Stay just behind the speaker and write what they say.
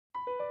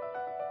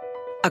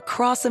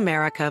Across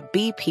America,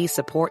 BP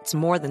supports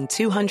more than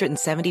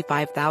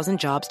 275,000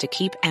 jobs to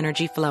keep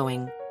energy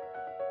flowing.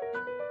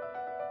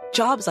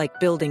 Jobs like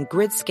building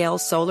grid-scale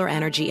solar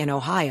energy in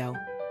Ohio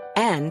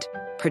and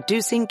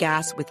producing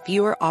gas with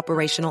fewer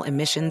operational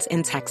emissions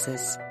in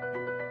Texas.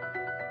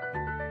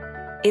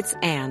 It's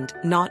and,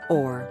 not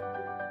or.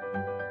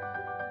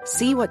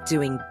 See what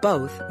doing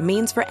both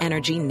means for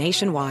energy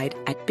nationwide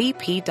at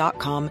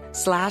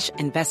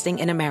bp.com/investing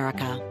in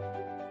America.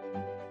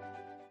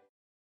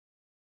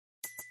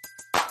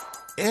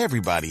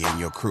 Everybody in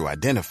your crew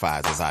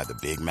identifies as either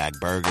Big Mac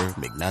Burger,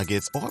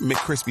 McNuggets, or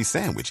McCrispy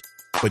Sandwich.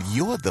 But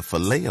you're the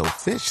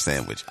Filet-O-Fish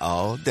Sandwich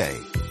all day.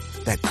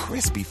 That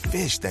crispy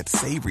fish, that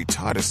savory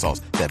tartar sauce,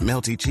 that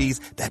melty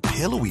cheese, that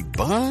pillowy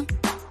bun.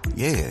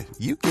 Yeah,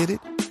 you get it.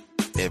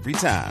 Every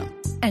time.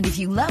 And if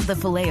you love the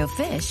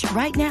Filet-O-Fish,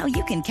 right now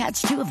you can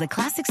catch two of the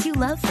classics you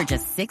love for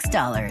just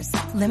 $6.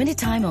 Limited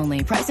time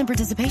only. Price and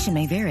participation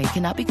may vary.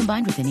 Cannot be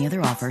combined with any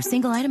other offer.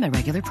 Single item at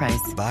regular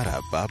price.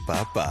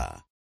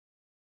 Ba-da-ba-ba-ba.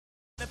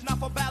 If not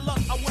for bad luck,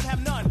 I would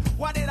have none.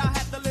 Why did I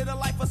have to live a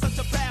life for such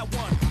a bad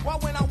one? Why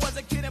when I was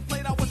a kid and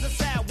played, I was a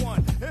sad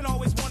one. And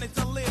always wanted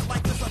to live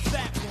like this or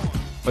that one.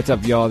 What's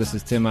up, y'all? This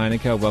is Tim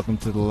Eineke. Welcome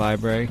to the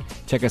library.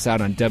 Check us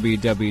out on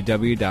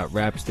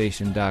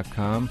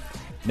www.rapstation.com.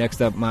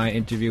 Next up, my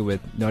interview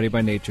with Naughty by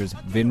Nature's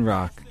Vin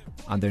Rock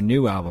on their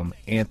new album,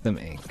 Anthem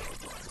Inc.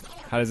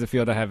 How does it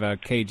feel to have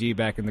KG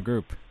back in the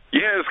group?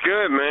 Yeah, it's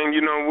good, man.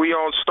 You know, we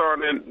all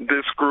started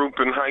this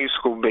group in high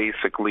school,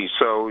 basically.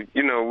 So,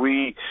 you know,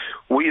 we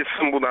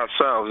assembled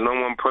ourselves. No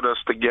one put us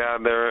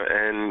together,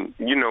 and,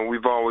 you know,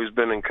 we've always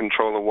been in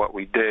control of what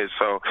we did.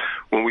 So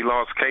when we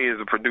lost K as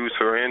a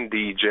producer and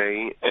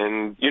DJ,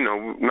 and, you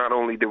know, not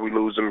only did we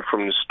lose him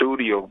from the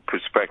studio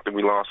perspective,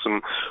 we lost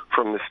him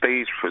from the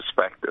stage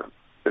perspective,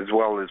 as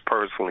well as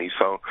personally.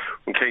 So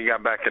when K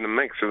got back in the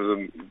mix, it was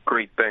a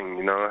great thing,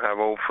 you know, have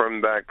old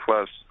friend back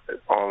plus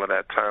all of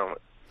that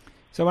talent.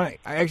 So I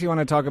actually want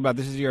to talk about,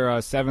 this is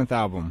your seventh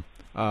album,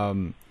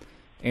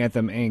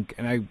 Anthem Inc.,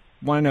 and I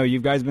want to know,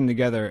 you guys been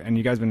together, and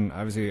you guys been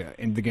obviously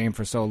in the game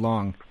for so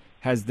long.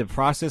 Has the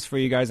process for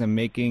you guys in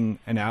making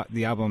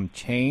the album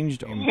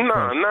changed?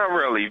 No, not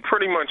really.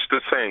 Pretty much the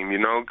same, you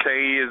know.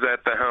 K is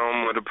at the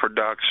helm of the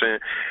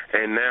production,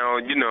 and now,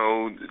 you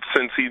know,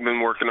 since he's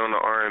been working on the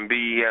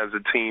R&B, he has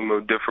a team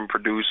of different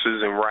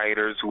producers and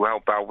writers who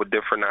help out with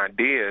different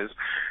ideas.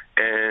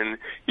 And,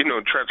 you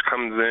know, Tretch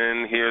comes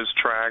in, hears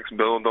tracks,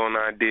 build on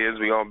ideas,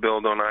 we all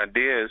build on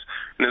ideas,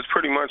 and it's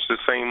pretty much the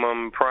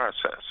same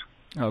process.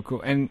 Oh,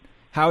 cool. And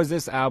how is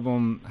this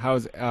album,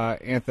 how's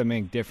Anthem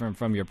Inc. different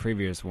from your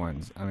previous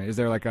ones? I mean, is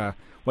there like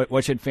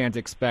what should fans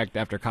expect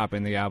after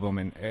copying the album,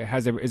 and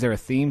is there a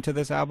theme to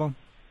this album?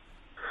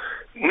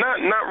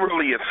 Not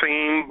really a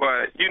theme,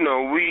 but, you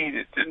know,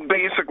 we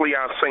basically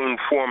our same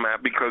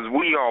format because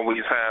we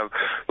always have,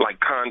 like,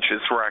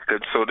 conscious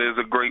records. So there's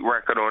a great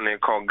record on there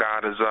called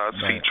God Is Us,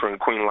 right, featuring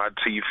Queen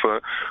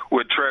Latifah,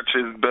 where Tretch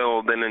is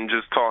building and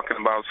just talking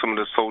about some of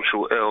the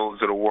social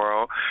ills of the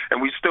world.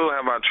 And we still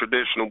have our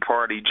traditional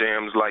party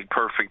jams like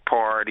Perfect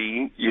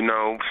Party, you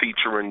know,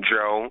 featuring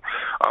Joe.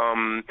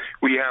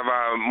 We have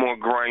our more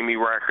grimy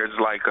records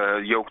like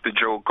Yoke the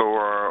Joker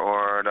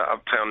or the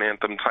Uptown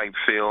Anthem type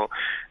feel,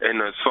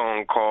 and a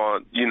song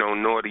called, you know,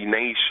 Naughty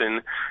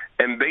Nation.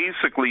 And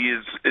basically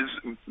is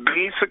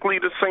basically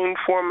the same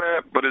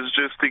format, but it's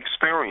just the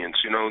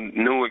experience, you know,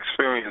 new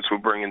experience we're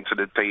bringing to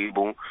the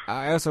table.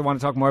 I also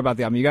want to talk more about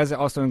the album. You guys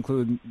also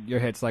include your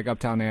hits like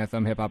Uptown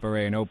Anthem, Hip Hop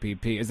Array, and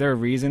OPP. Was there a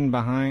reason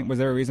behind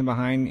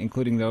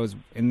including those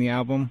in the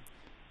album?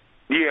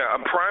 Yeah, a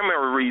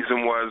primary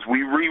reason was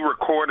we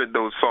re-recorded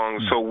those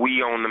songs, so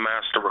we own the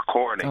master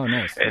recording. Oh,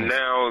 nice. And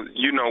now,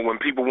 you know, when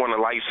people want to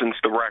license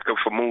the record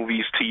for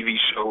movies, TV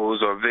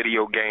shows, or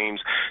video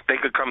games, they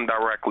could come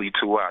directly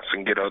to us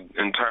and get an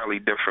entirely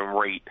different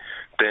rate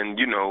than,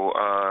 you know,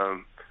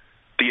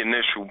 the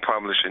initial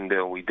publishing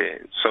deal we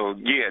did. So,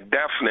 yeah,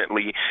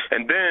 definitely.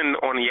 And then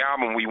on the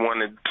album, we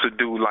wanted to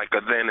do like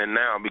a then and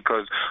now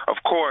because,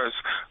 of course,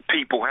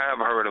 people have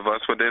heard of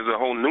us, but there's a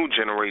whole new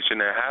generation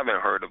that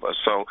haven't heard of us.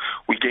 So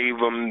we gave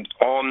them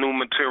all new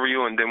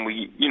material, and then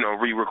we, you know,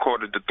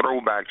 re-recorded the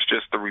throwbacks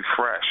just to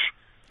refresh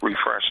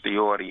the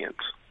audience.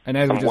 And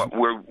as what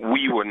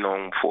we were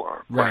known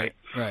for. Right.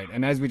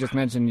 And as we just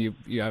mentioned, you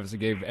obviously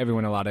gave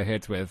everyone a lot of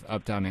hits with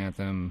Uptown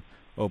Anthem,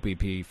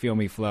 OPP, Feel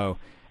Me Flow.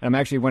 And I'm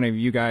actually wondering,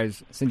 you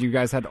guys, since you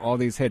guys had all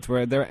these hits,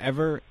 were there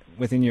ever,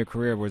 within your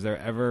career, was there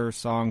ever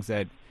songs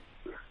that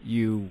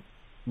you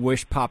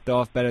wish popped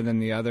off better than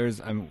the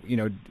others? You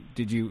know,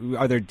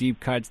 are there deep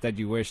cuts that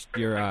you wish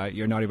your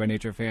Naughty by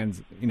Nature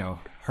fans, you know,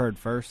 heard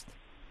first?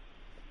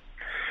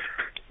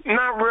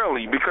 Not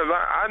really, because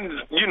I,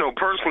 you know,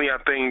 personally,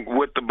 I think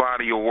with the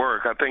body of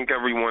work, I think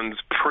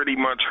everyone's pretty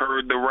much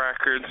heard the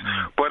records,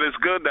 but it's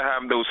good to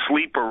have those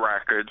sleeper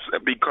records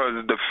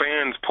because the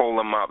fans pull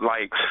them up,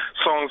 like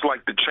songs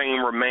like The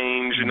Chain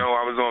Remains. You know,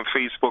 I was on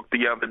Facebook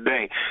the other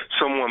day.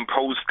 Someone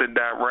posted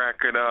that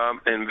record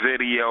up in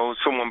video.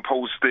 Someone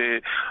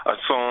posted a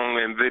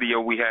song and video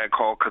we had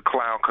called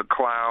Ka-Clow,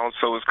 Ka-Clow.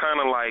 So it's kind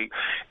of like,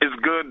 it's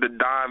good to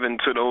dive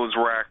into those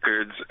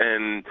records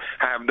and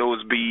have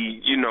those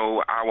be,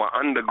 our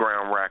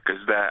underground records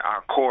that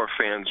our core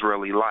fans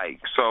really like.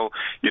 So,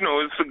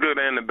 it's a good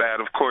and a bad.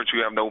 Of course,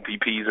 you have the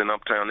OPPs and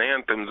Uptown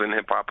Anthems and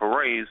Hip Hop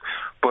Arrays,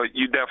 but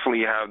you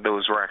definitely have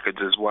those records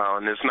as well.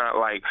 And it's not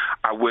like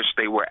I wish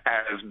they were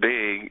as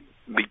big,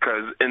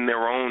 because in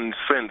their own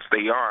sense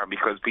they are,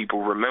 because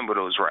people remember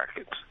those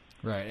records.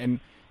 Right, and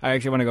I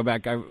actually want to go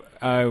back.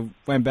 I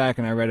went back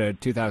and I read a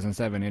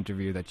 2007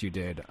 interview that you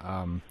did.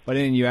 But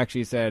then you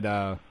actually said,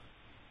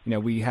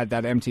 we had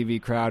that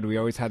MTV crowd, we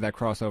always had that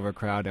crossover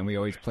crowd, and we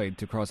always played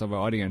to crossover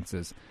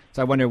audiences.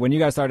 So I wonder, when you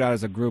guys started out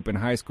as a group in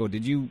high school,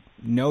 did you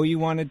know you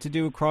wanted to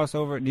do a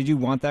crossover? Did you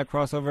want that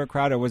crossover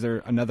crowd, or was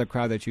there another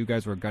crowd that you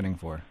guys were gunning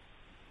for?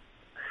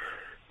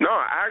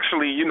 No,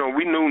 actually,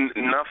 we knew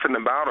nothing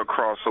about a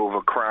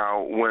crossover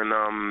crowd when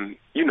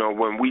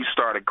we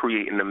started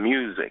creating the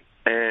music.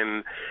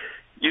 And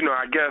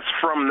I guess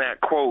from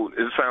that quote,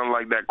 it sounds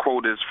like that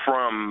quote is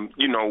from,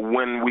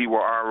 when we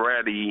were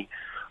already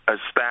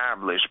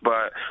established.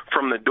 But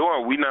from the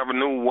door, we never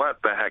knew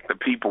what the heck the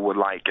people would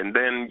like. And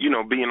then,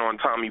 being on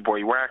Tommy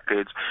Boy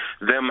Records,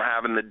 them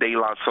having the De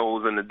La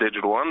Souls and the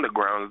Digital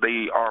Undergrounds,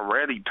 they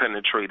already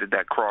penetrated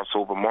that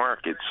crossover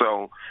market.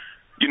 So,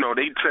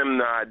 they tend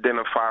to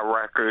identify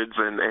records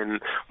and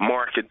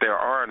market their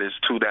artists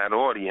to that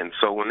audience.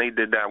 So when they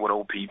did that with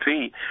OPP,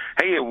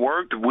 hey, it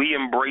worked. We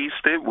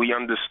embraced it. We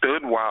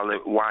understood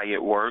why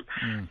it worked.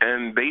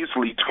 And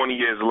basically 20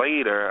 years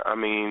later, I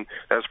mean,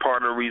 that's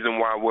part of the reason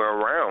why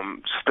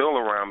we're still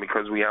around,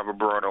 because we have a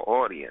broader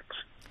audience.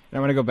 I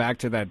want to go back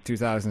to that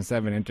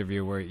 2007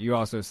 interview where you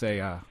also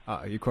say,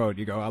 you quote,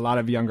 you go, "A lot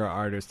of younger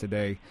artists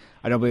today,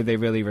 I don't believe they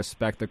really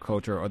respect the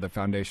culture or the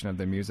foundation of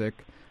the music.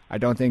 I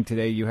don't think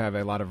today you have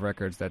a lot of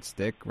records that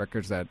stick,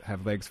 records that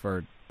have legs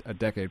for a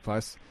decade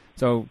plus."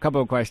 So, a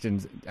couple of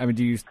questions. I mean,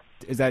 do you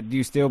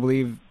still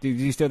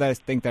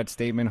think that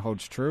statement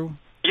holds true?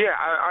 Yeah,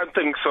 I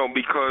think so,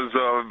 because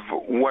of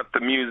what the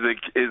music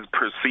is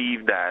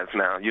perceived as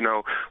now.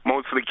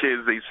 Most of the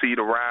kids, they see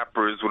the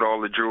rappers with all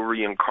the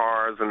jewelry and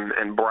cars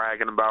and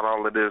bragging about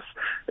all of this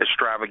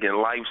extravagant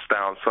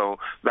lifestyle. So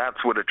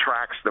that's what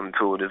attracts them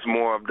to it. It's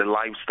more of the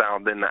lifestyle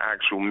than the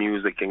actual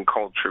music and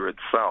culture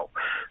itself.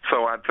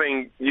 So I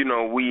think,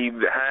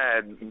 we've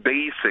had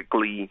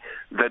basically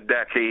the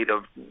decade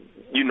of,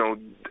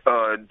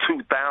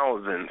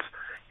 2000s,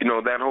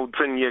 that whole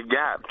 10-year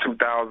gap,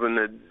 2000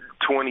 to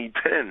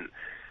 2010,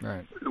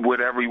 right,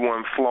 with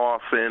everyone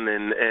flossing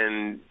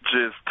and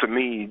just, to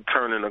me,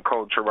 turning the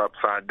culture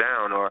upside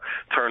down, or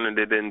turning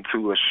it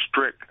into a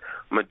strict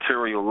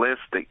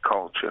materialistic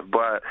culture.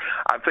 But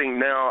I think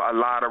now a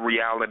lot of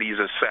realities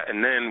are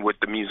setting in with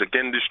the music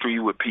industry,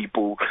 with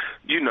people,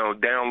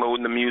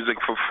 downloading the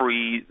music for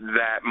free.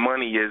 That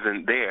money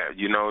isn't there.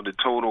 The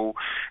total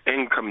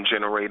income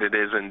generated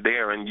isn't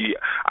there. And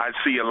I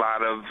see a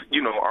lot of,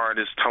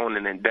 artists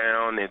toning it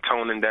down. They're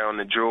toning down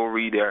the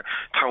jewelry. They're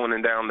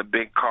toning down the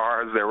big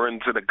cars. They're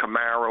into the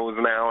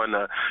Camaros now and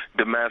the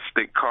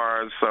domestic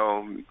cars.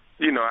 So,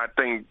 I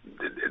think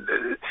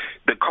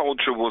the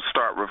culture will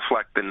start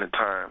reflecting the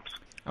times.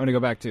 I want to go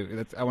back to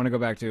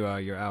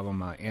your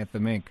album,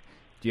 Anthem Inc.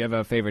 Do you have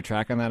a favorite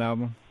track on that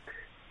album?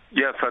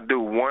 Yes, I do.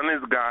 One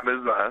is God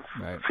Is Us,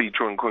 right,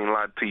 featuring Queen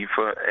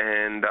Latifah,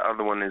 and the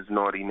other one is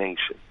Naughty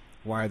Nation.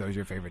 Why are those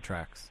your favorite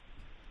tracks?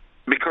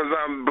 Because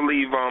I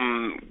believe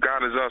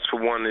God Is Us, for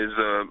one, is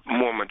a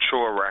more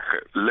mature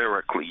record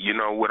lyrically.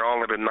 With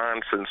all of the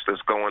nonsense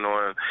that's going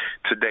on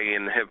today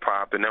in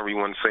hip-hop, and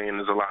everyone saying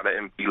there's a lot of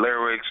empty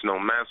lyrics, no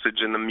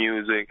message in the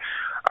music,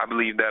 I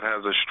believe that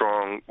has a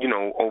strong,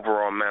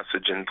 overall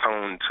message and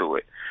tone to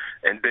it.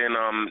 And then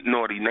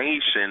Naughty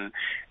Nation,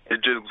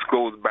 it just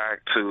goes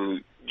back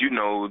to,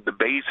 the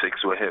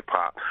basics with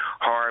hip-hop.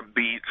 Hard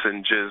beats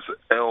and just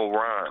ill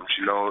rhymes,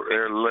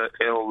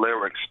 ill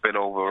lyrics spit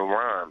over a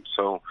rhyme.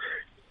 So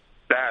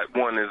that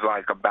one is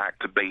like a back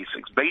to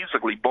basics.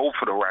 Basically, both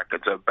of the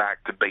records are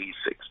back to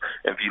basics.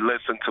 If you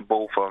listen to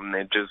both of them,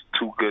 they're just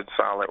two good,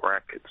 solid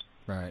records.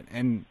 Right.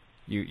 And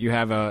you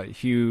have a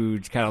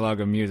huge catalog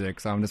of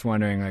music, so I'm just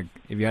wondering, like,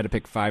 if you had to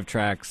pick 5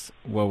 tracks,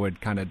 what would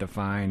kind of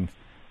define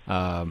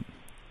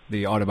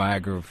the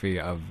autobiography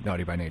of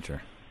Naughty by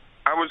Nature?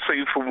 I would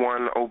say, for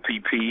one,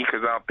 OPP,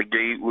 because out the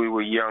gate we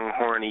were young,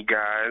 horny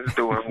guys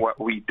doing what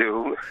we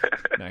do.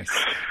 Nice.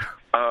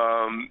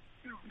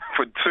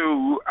 For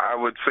 2, I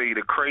would say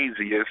The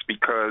Craziest,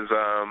 because,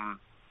 all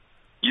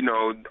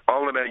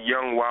of that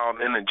young, wild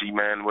energy,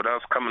 man. With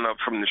us coming up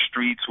from the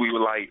streets, we were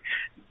like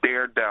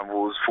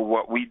daredevils for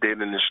what we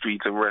did in the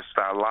streets and risked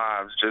our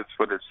lives just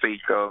for the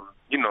sake of,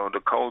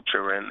 the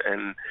culture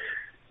and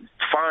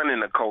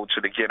finding a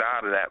culture to get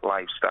out of that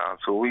lifestyle.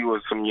 So we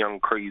were some young,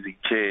 crazy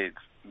kids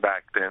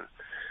back then.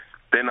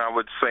 Then I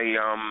would say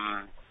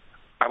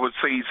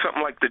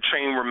something like The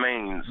Chain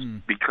Remains,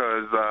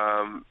 because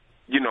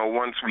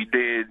once we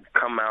did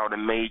come out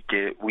and make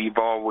it, we've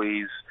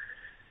always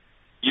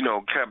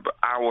kept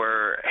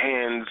our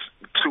hands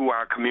to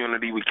our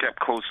community. We kept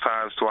close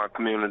ties to our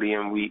community,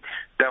 and we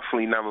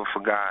definitely never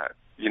forgot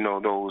you know,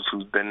 those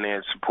who's been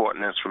there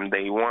supporting us from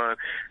day one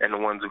and the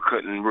ones who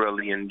couldn't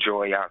really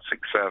enjoy our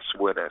success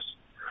with us.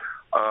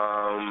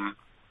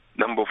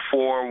 Number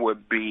 4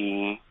 would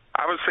be,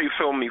 I would say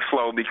Feel Me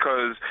Flow,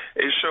 because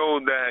it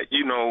showed that,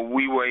 you know,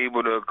 we were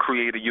able to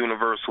create a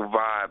universal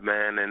vibe,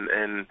 man,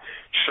 and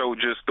show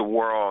just the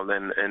world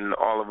and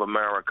all of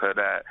America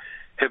that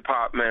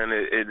hip-hop, man,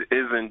 it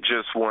isn't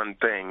just one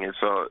thing.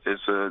 It's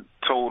a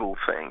total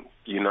thing,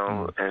 you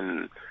know,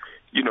 and,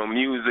 you know,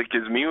 music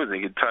is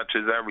music. It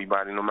touches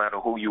everybody, no matter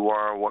who you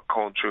are, what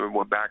culture,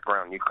 what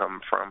background you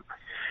come from.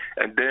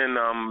 And then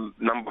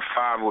number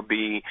 5 would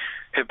be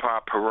Hip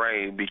Hop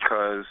Hooray,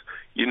 because,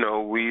 you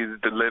know, we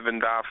the live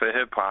and die for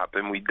hip-hop,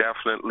 and we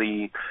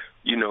definitely,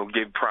 you know,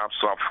 give props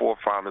to our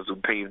forefathers who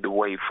paved the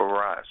way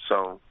for us.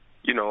 So,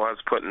 you know, us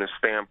putting a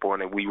stamp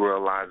on it, we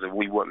realize that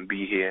we wouldn't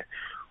be here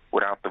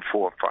without the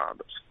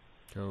forefathers.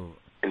 Cool.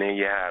 And there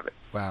you have it.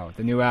 Wow.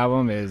 The new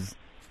album is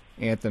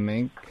Anthem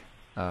Inc.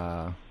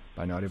 By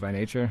Naughty by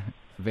Nature.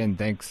 Vin,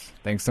 thanks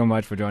so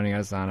much for joining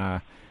us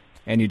on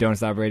And You Don't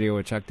Stop Radio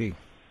with Chuck D.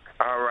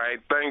 All right,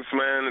 thanks,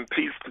 man, and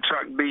peace to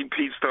Chuck D,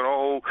 peace to the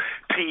whole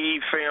PE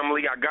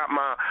family. I got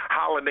my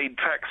holiday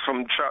text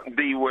from Chuck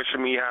D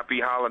wishing me happy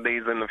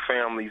holidays in the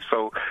family,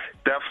 so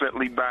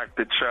definitely back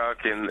to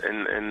Chuck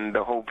and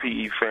the whole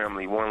PE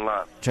family. One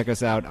love. Check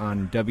us out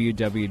on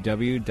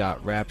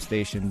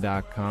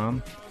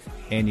www.rapstation.com,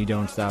 And You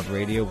Don't Stop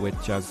Radio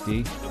with Chuck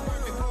D.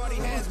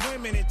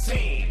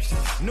 Teams.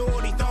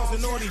 Naughty thongs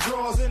and naughty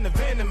draws in the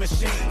vending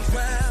machines.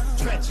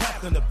 Stretch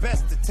having the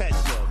best to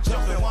test you.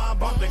 Jumping, wine,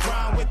 bumping,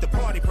 grind with the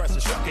party pressure.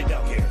 Shuck it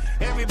up here.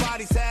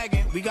 Everybody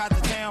sagging, we got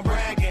the town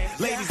bragging.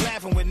 Ladies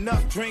laughing with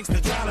enough drinks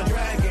to drown a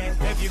dragon.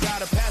 If you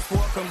got a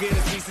passport, come get a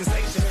free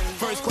sensation.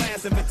 First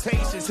class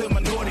invitation to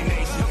my naughty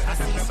nation. I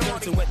see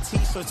skirts and wet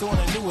t-shirts on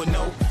a newer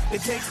note. It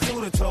takes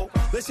 2 to tote.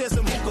 Let's share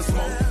some hookah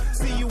smoke.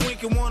 See you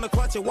winking, wanna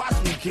clutch it, watch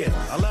me get it.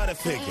 I love the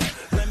figure.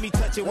 Let me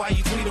touch it while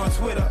you tweet on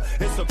Twitter.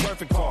 It's a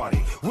perfect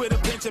party with a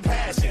pinch of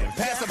passion.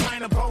 Pass a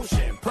pint of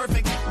potion,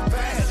 perfect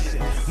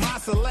fashion. My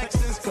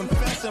selections,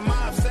 confession,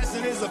 my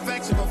obsession is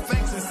affection,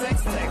 perfection,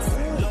 sex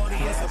texting. Lordy,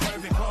 it's a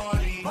perfect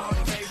party.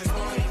 Party favors,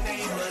 party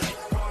neighbors.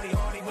 Party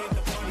hardy with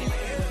the party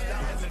neighbors.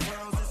 Diamonds and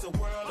pearls, it's a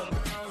world of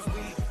girls.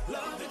 We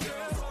love the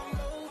girls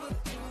all over the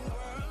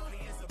world.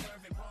 It's a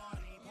perfect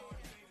party.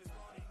 Party favors,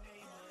 party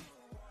neighbors.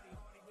 Party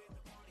hardy with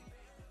the party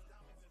neighbors.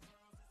 Diamonds and pearls, it's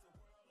a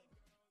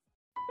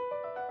world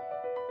of girls.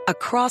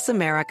 Across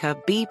America,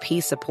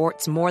 BP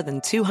supports more than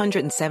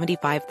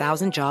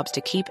 275,000 jobs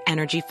to keep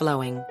energy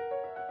flowing.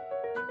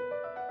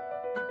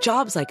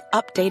 Jobs like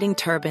updating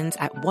turbines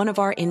at one of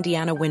our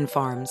Indiana wind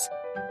farms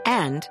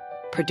and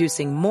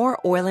producing more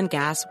oil and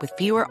gas with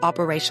fewer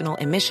operational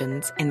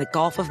emissions in the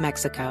Gulf of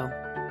Mexico.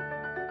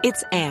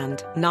 It's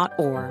and, not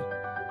or.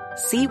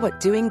 See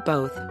what doing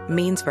both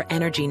means for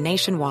energy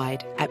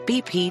nationwide at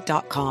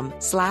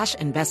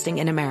bp.com/investing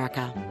in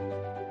America.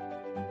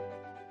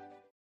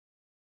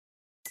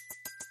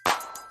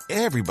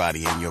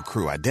 Everybody in your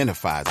crew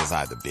identifies as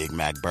either Big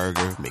Mac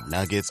Burger,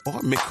 McNuggets, or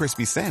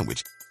McCrispy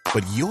Sandwich.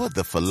 But you're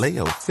the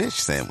Filet-O-Fish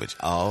Sandwich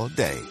all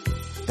day.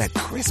 That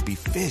crispy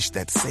fish,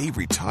 that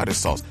savory tartar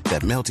sauce,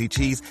 that melty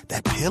cheese,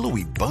 that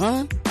pillowy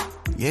bun.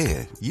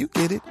 Yeah, you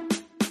get it.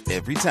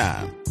 Every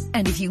time.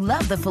 And if you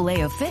love the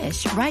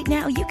Filet-O-Fish, right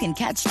now you can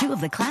catch 2 of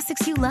the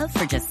classics you love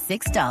for just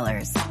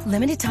 $6.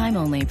 Limited time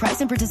only.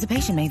 Price and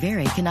participation may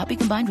vary. Cannot be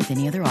combined with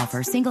any other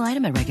offer. Single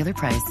item at regular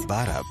price.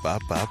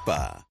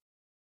 Ba-da-ba-ba-ba.